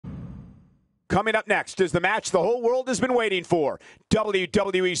Coming up next is the match the whole world has been waiting for.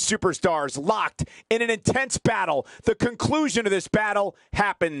 WWE superstars locked in an intense battle. The conclusion of this battle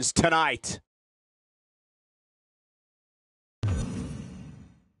happens tonight.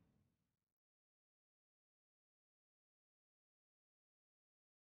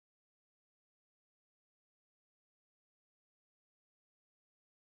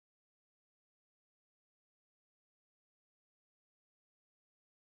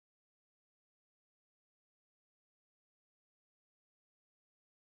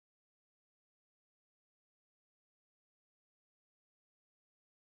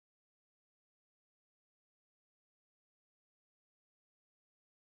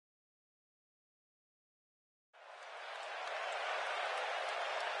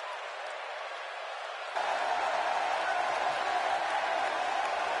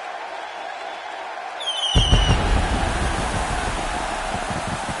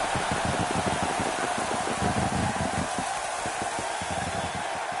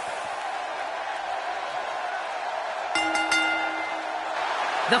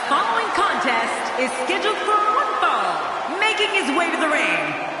 The following contest is scheduled for one fall, making his way to the ring.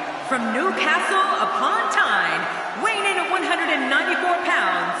 From Newcastle upon Tyne, weighing in at 194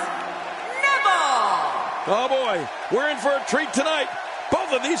 pounds, Neville! Oh boy, we're in for a treat tonight.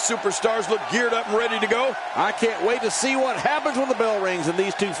 Both of these superstars look geared up and ready to go. I can't wait to see what happens when the bell rings and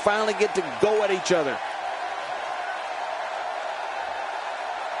these two finally get to go at each other.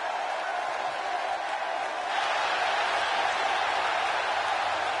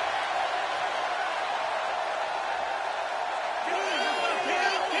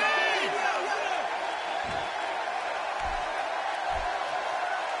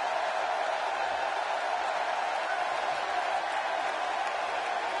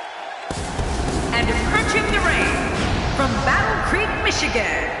 And approaching the ring, from Battle Creek,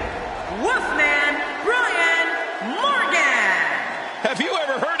 Michigan, Wolfman Brian Morgan. Have you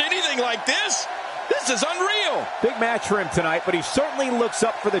ever heard anything like this? This is unreal. Big match for him tonight, but he certainly looks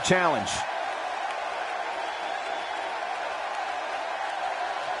up for the challenge.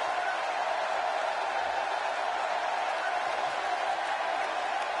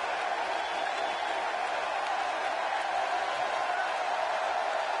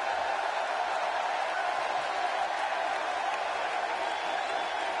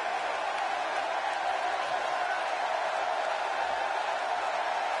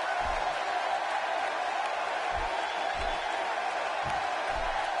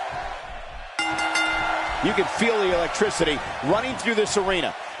 You can feel the electricity running through this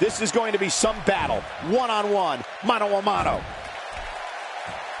arena. This is going to be some battle. One-on-one, mano-a-mano.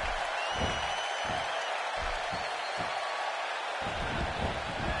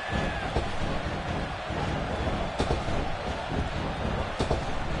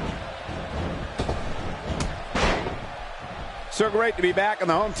 So great to be back in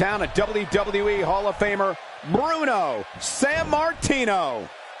the hometown of WWE Hall of Famer Bruno Sammartino.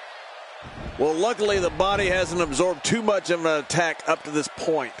 Well, luckily the body hasn't absorbed too much of an attack up to this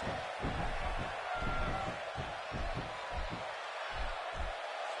point.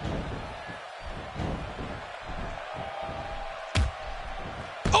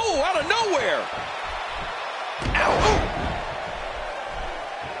 Oh, out of nowhere. Ow.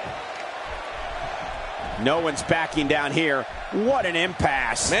 No one's backing down here. What an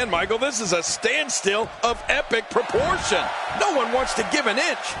impasse. Man, Michael, this is a standstill of epic proportion. No one wants to give an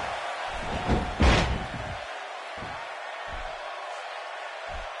inch.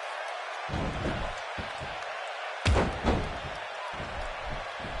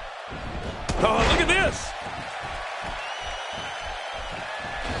 Oh, look at this.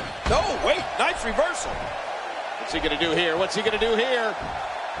 Oh, wait, nice reversal. What's he going to do here? What's he going to do here?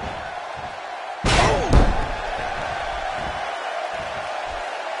 Oh.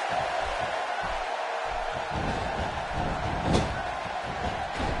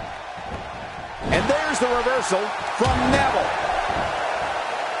 And there's the reversal from Neville.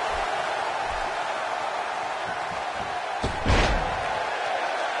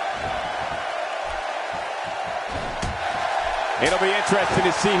 It'll be interesting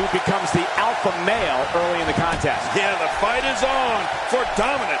to see who becomes the alpha male early in the contest. Yeah, the fight is on for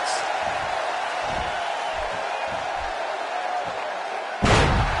dominance.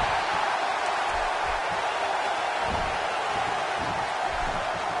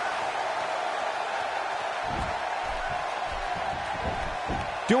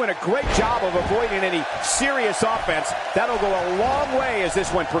 Doing a great job of avoiding any serious offense. That'll go a long way as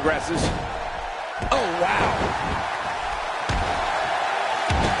this one progresses. Oh, wow.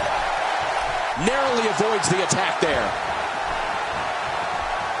 Narrowly avoids the attack there.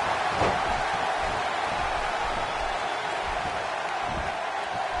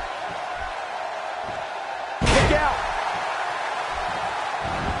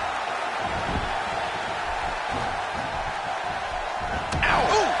 Wow.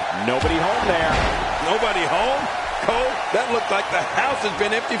 Ooh. Nobody home there. Nobody home? Cole, that looked like the house has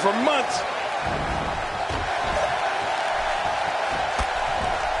been empty for months.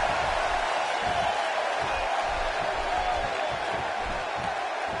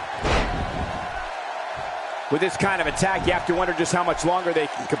 With this kind of attack, you have to wonder just how much longer they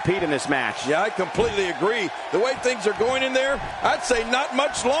can compete in this match. Yeah, I completely agree. The way things are going in there, I'd say not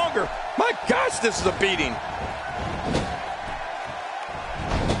much longer. My gosh, this is a beating.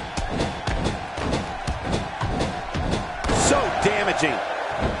 So damaging.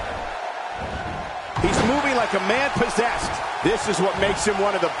 He's moving like a man possessed. This is what makes him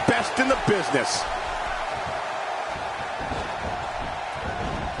one of the best in the business.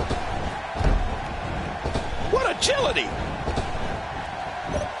 Agility.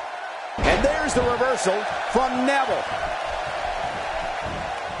 And there's the reversal from Neville.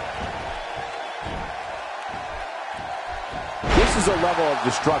 This is a level of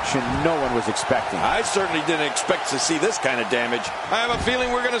destruction no one was expecting. I certainly didn't expect to see this kind of damage. I have a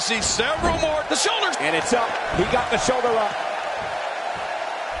feeling we're going to see several more. The shoulders. And it's up. He got the shoulder up.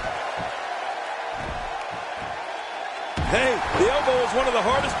 Hey, the elbow is one of the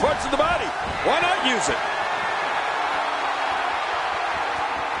hardest parts of the body. Why not use it?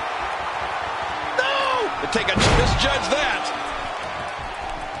 Misjudge that.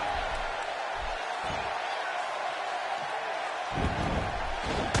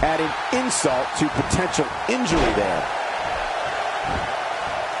 Adding insult to potential injury there.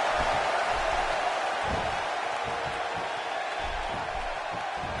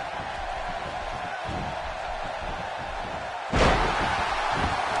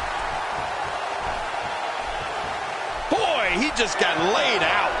 Boy, he just got laid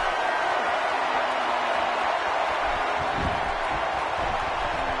out.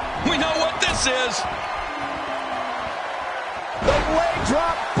 We know what this is. The leg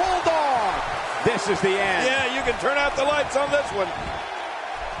drop bulldog. This is the end. Yeah, you can turn out the lights on this one.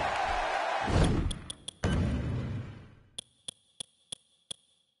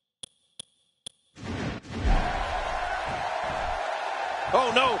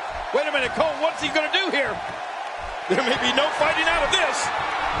 Oh, no. Wait a minute, Cole. What's he going to do here? There may be no fighting out of this.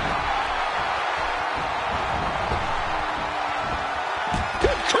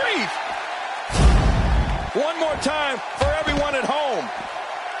 One more time for everyone at home.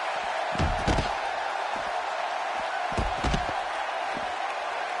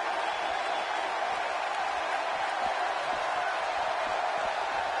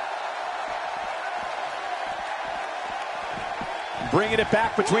 Bringing it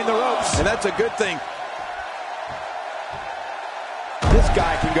back between the ropes. And that's a good thing. This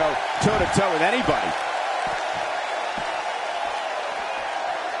guy can go toe-to-toe with anybody.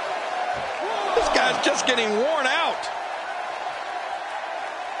 Just getting worn out.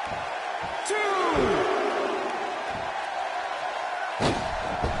 2.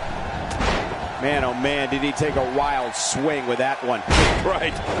 Man, oh man, did he take a wild swing with that one.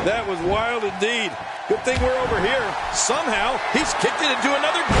 Right, that was wild indeed. Good thing we're over here. Somehow, he's kicked it into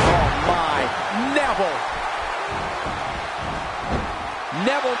another. Oh my, Neville.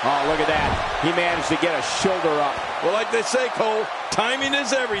 Neville, oh look at that. He managed to get a shoulder up. Well, like they say, Cole, timing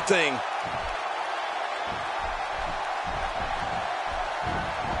is everything.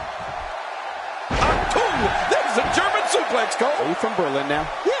 There's a German suplex, Cole. Are you from Berlin now?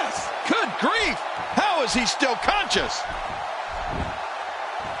 Yes. Good grief. How is he still conscious?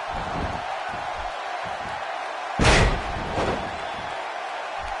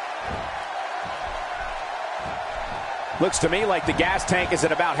 Looks to me like the gas tank is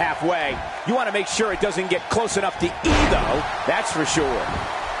at about halfway. You want to make sure it doesn't get close enough to E, though. That's for sure.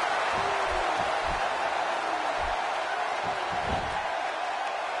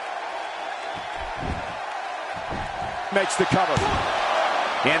 Makes the cover.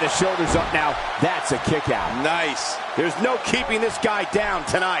 And the shoulder's up now. That's a kick out. Nice. There's no keeping this guy down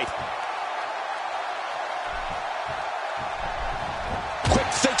tonight. Quick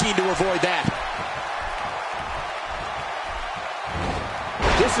thinking to avoid that.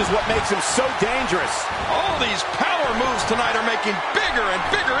 This is what makes him so dangerous. All these power moves tonight are making bigger and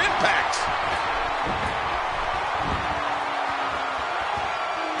bigger impacts.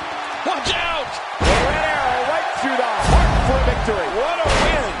 Watch out! Red arrow right through the heart for a victory. What a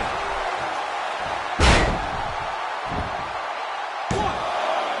win! 1,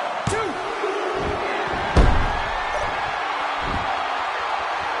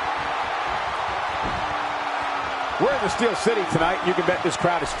 2. We're in the Steel City tonight. You can bet this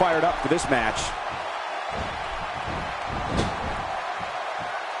crowd is fired up for this match.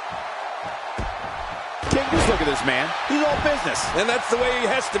 King just Look at this man. He's all business. And that's the way he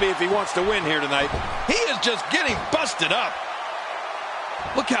has to be if he wants to win here tonight. He is just getting busted up.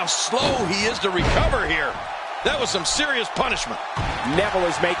 Look how slow he is to recover here. That was some serious punishment. Neville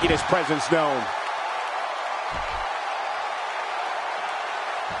is making his presence known.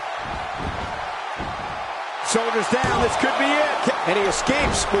 Shoulders down, this could be it. And he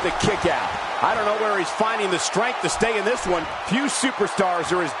escapes with a kick out. I don't know where he's finding the strength to stay in this one. Few superstars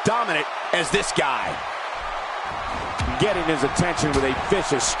are as dominant as this guy. Getting his attention with a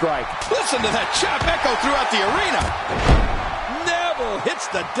vicious strike. Listen to that chop echo throughout the arena. Neville hits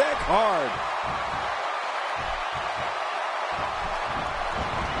the deck hard.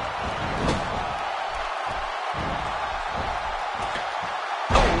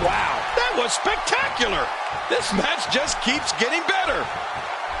 Oh, wow. That was spectacular. This match just keeps getting better.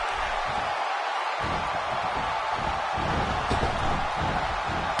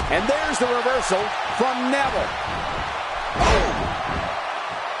 And there's the reversal from Neville. Oh.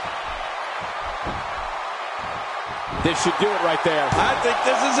 This should do it right there. I think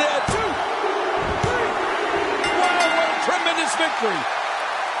this is it. 2, 3. Wow, what a tremendous victory.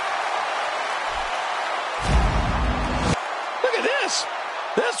 Look at this.